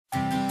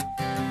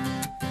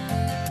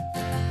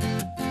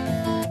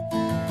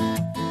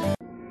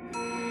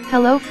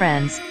Hello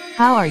friends,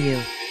 how are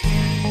you?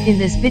 In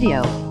this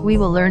video, we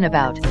will learn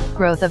about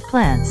growth of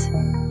plants.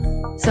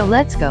 So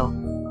let's go.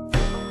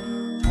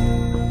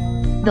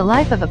 The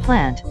life of a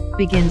plant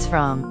begins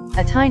from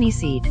a tiny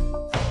seed.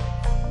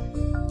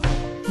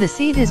 The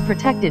seed is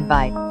protected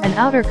by an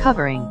outer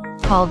covering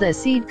called a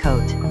seed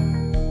coat.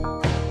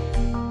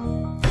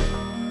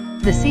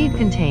 The seed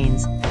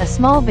contains a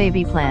small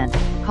baby plant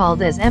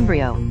called as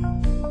embryo.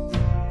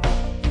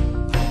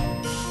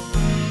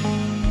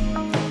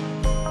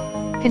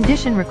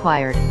 Condition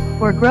required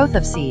for growth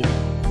of seed: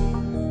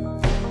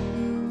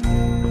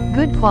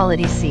 good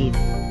quality seed,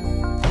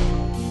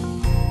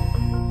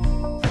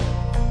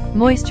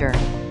 moisture,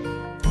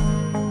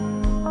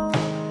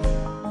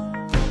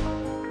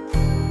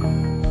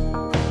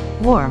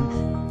 warmth,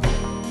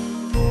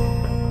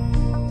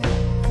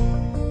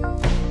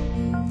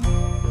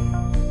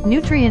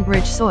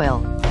 nutrient-rich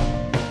soil,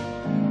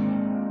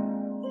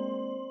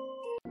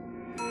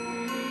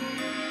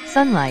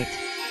 sunlight.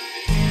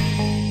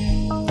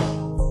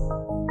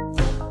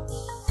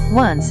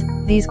 Once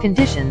these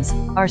conditions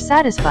are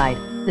satisfied,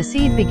 the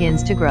seed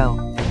begins to grow.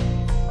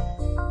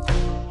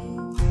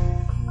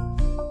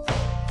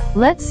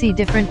 Let's see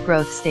different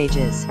growth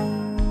stages.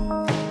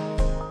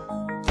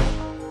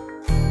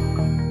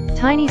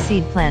 Tiny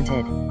seed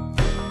planted.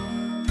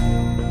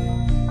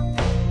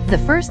 The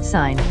first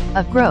sign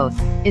of growth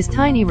is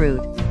tiny root,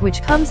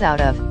 which comes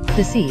out of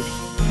the seed.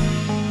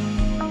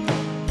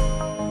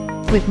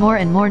 With more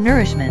and more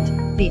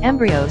nourishment, the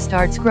embryo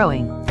starts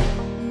growing.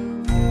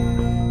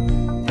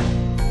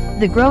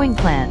 The growing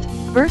plant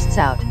bursts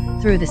out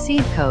through the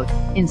seed coat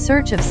in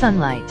search of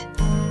sunlight.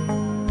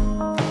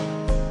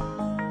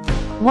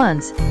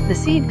 Once the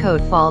seed coat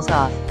falls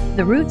off,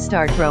 the roots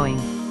start growing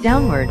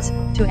downwards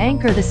to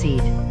anchor the seed.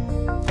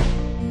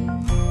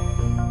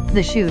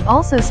 The shoot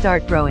also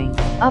start growing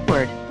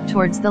upward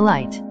towards the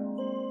light.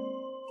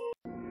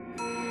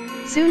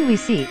 Soon we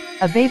see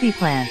a baby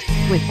plant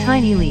with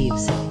tiny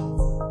leaves.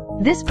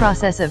 This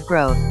process of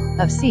growth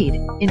of seed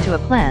into a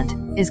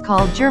plant is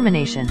called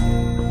germination.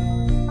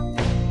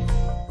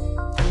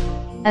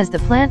 As the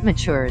plant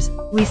matures,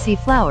 we see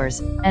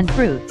flowers and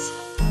fruits.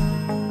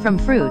 From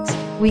fruits,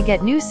 we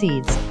get new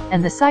seeds,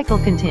 and the cycle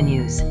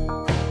continues.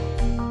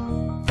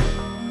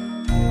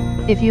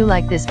 If you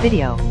like this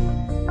video,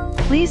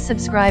 please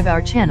subscribe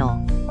our channel.